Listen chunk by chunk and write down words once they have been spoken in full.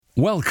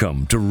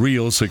Welcome to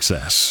Real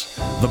Success,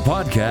 the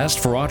podcast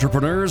for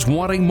entrepreneurs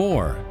wanting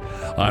more.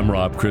 I'm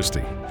Rob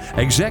Christie.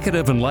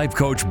 Executive and life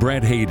coach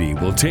Brent Haedy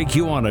will take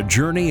you on a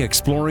journey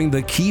exploring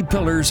the key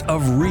pillars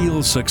of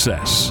real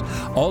success,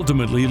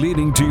 ultimately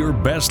leading to your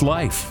best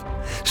life.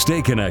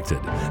 Stay connected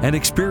and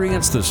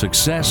experience the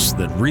success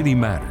that really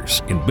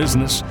matters in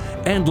business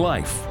and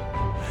life.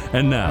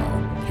 And now,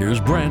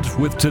 here's Brent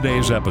with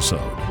today's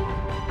episode.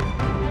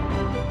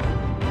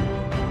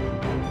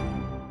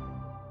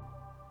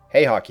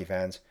 Hey hockey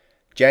fans,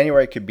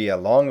 January could be a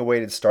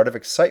long-awaited start of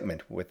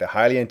excitement with the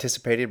highly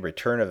anticipated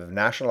return of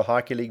National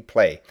Hockey League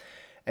play.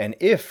 And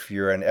if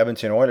you're an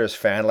Edmonton Oilers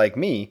fan like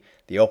me,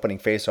 the opening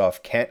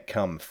face-off can't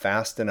come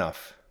fast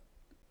enough.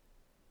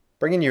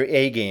 Bringing your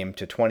A game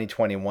to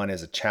 2021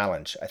 is a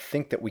challenge I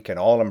think that we can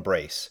all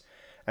embrace.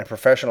 And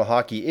professional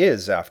hockey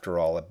is, after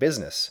all, a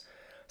business.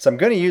 So I'm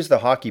going to use the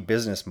hockey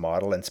business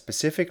model and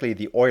specifically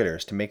the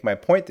Oilers to make my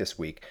point this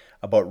week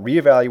about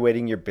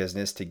reevaluating your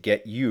business to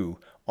get you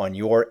on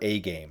your A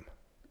game.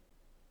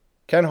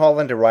 Ken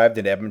Holland arrived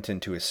in Edmonton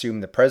to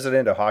assume the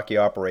president of hockey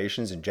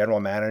operations and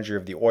general manager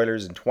of the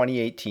Oilers in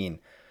 2018.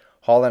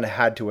 Holland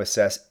had to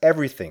assess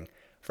everything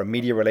from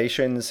media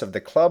relations of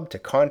the club to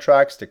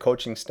contracts to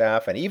coaching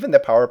staff and even the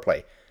power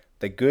play,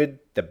 the good,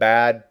 the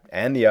bad,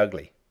 and the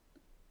ugly.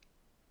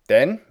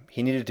 Then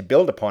he needed to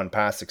build upon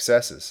past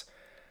successes.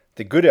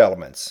 The good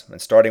elements,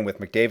 and starting with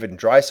McDavid and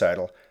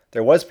Draisaitl,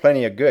 there was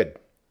plenty of good.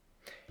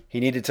 He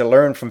needed to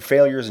learn from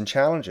failures and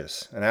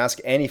challenges, and ask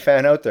any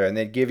fan out there and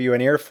they'd give you an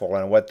earful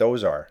on what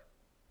those are.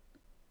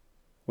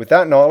 With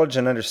that knowledge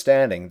and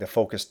understanding, the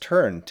focus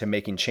turned to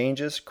making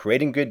changes,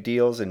 creating good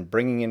deals, and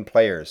bringing in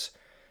players.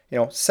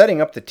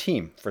 Setting up the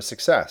team for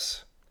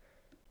success.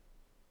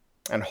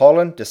 And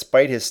Holland,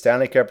 despite his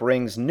Stanley Cup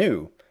rings,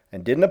 knew,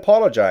 and didn't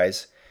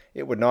apologize,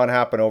 it would not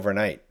happen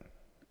overnight.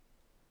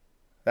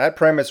 That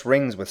premise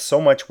rings with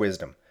so much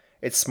wisdom.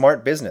 It's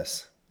smart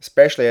business,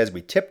 especially as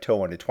we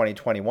tiptoe into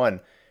 2021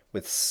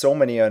 with so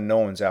many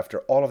unknowns after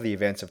all of the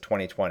events of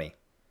 2020.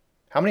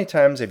 How many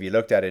times have you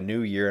looked at a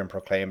new year and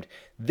proclaimed,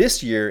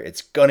 this year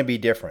it's going to be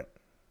different?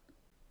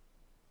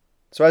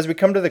 So as we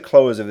come to the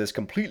close of this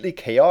completely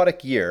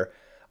chaotic year,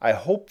 I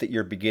hope that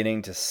you're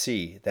beginning to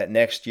see that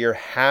next year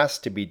has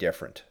to be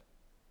different.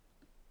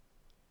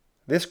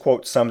 This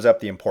quote sums up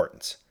the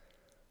importance.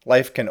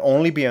 Life can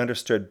only be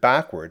understood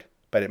backward,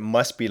 but it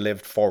must be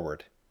lived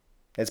forward.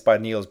 It's by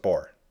Niels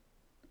Bohr.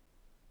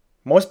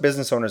 Most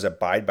business owners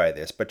abide by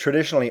this, but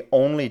traditionally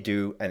only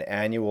do an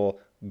annual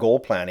goal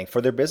planning for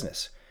their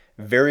business.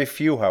 Very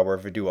few,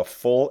 however, do a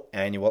full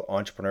annual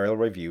entrepreneurial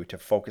review to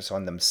focus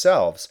on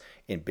themselves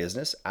in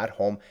business, at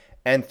home,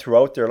 and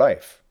throughout their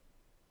life.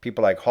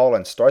 People like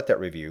Holland start that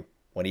review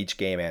when each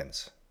game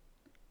ends.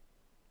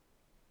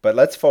 But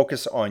let's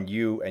focus on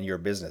you and your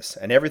business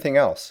and everything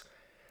else.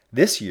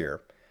 This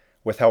year,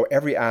 with how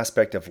every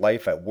aspect of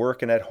life at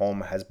work and at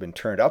home has been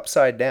turned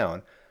upside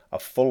down, a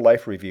full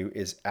life review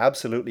is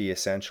absolutely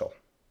essential.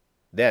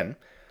 Then,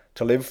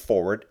 to live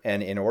forward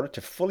and in order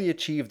to fully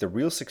achieve the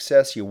real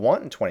success you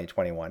want in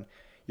 2021,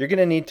 you're going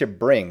to need to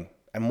bring,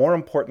 and more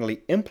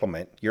importantly,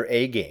 implement your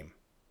A game.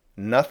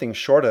 Nothing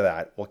short of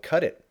that will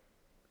cut it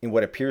in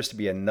what appears to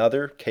be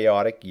another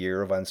chaotic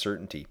year of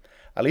uncertainty,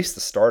 at least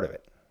the start of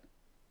it.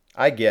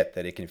 I get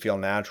that it can feel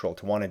natural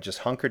to want to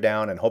just hunker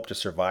down and hope to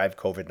survive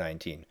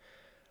COVID-19.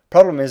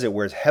 Problem is it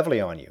wears heavily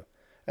on you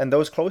and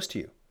those close to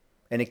you,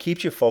 and it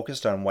keeps you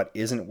focused on what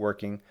isn't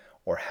working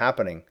or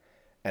happening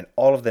and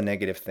all of the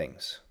negative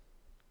things.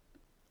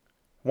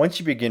 Once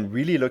you begin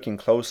really looking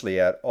closely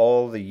at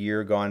all the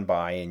year gone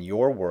by in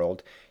your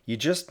world, you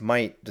just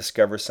might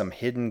discover some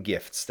hidden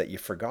gifts that you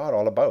forgot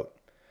all about.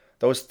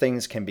 Those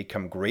things can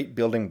become great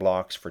building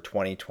blocks for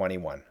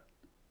 2021.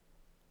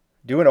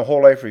 Doing a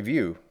whole life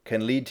review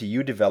can lead to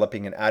you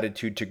developing an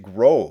attitude to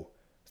grow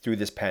through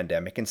this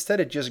pandemic instead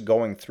of just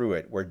going through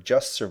it where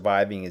just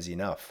surviving is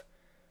enough.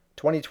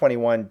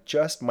 2021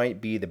 just might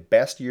be the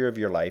best year of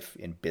your life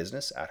in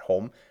business, at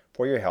home,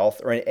 for your health,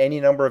 or in any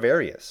number of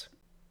areas.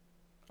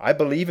 I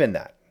believe in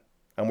that.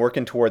 I'm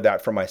working toward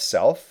that for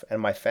myself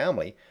and my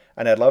family,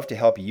 and I'd love to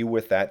help you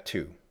with that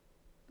too.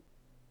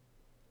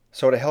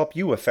 So to help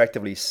you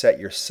effectively set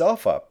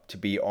yourself up to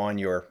be on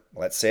your,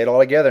 let's say it all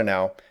together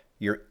now,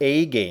 your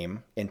A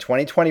game in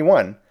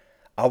 2021,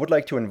 I would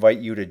like to invite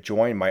you to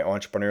join my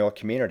entrepreneurial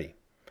community.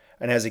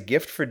 And as a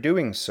gift for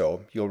doing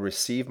so, you'll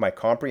receive my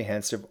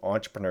comprehensive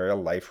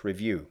entrepreneurial life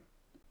review.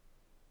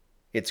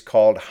 It's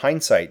called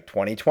Hindsight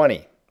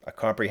 2020, a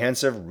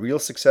comprehensive real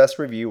success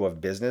review of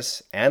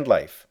business and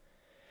life.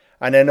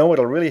 And I know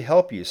it'll really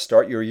help you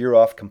start your year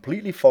off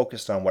completely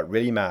focused on what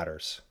really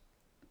matters.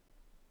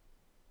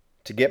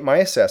 To get my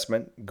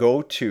assessment,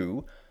 go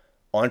to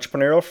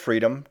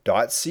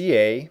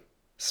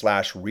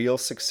entrepreneurialfreedom.ca/real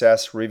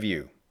success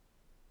review.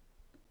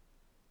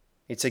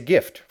 It's a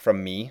gift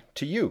from me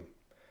to you.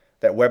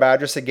 That web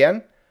address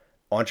again,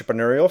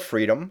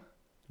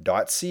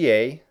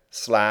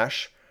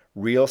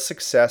 entrepreneurialfreedom.ca/real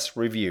success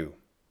review.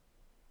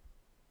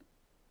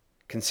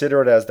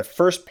 Consider it as the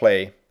first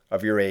play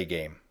of your A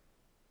game.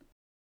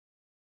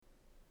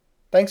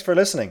 Thanks for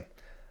listening.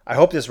 I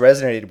hope this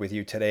resonated with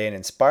you today and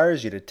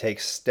inspires you to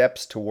take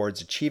steps towards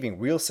achieving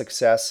real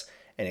success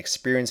and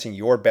experiencing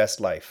your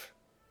best life.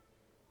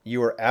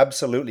 You are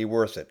absolutely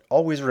worth it.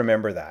 Always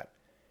remember that.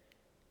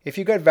 If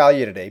you got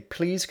value today,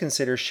 please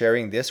consider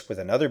sharing this with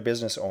another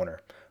business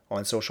owner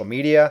on social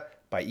media,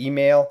 by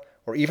email,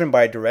 or even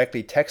by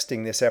directly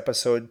texting this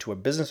episode to a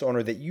business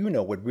owner that you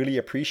know would really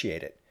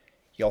appreciate it.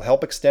 You'll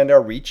help extend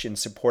our reach in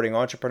supporting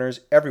entrepreneurs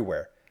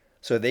everywhere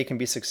so they can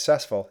be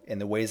successful in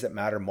the ways that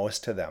matter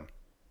most to them.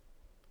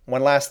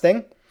 One last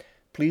thing,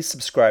 please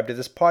subscribe to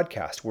this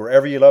podcast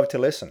wherever you love to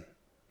listen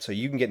so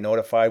you can get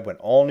notified when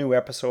all new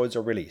episodes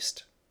are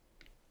released.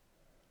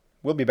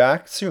 We'll be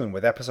back soon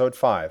with episode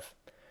 5.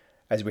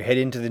 As we head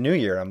into the new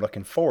year, I'm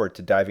looking forward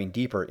to diving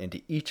deeper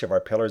into each of our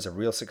pillars of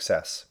real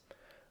success.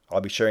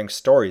 I'll be sharing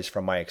stories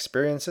from my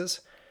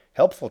experiences,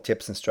 helpful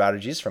tips and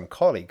strategies from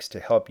colleagues to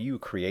help you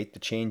create the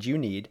change you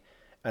need,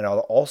 and I'll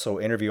also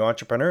interview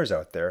entrepreneurs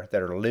out there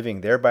that are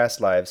living their best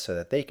lives so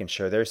that they can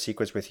share their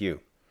secrets with you.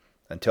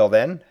 Until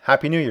then,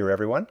 Happy New Year,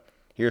 everyone.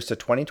 Here's to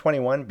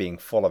 2021 being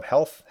full of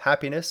health,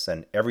 happiness,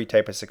 and every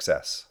type of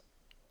success.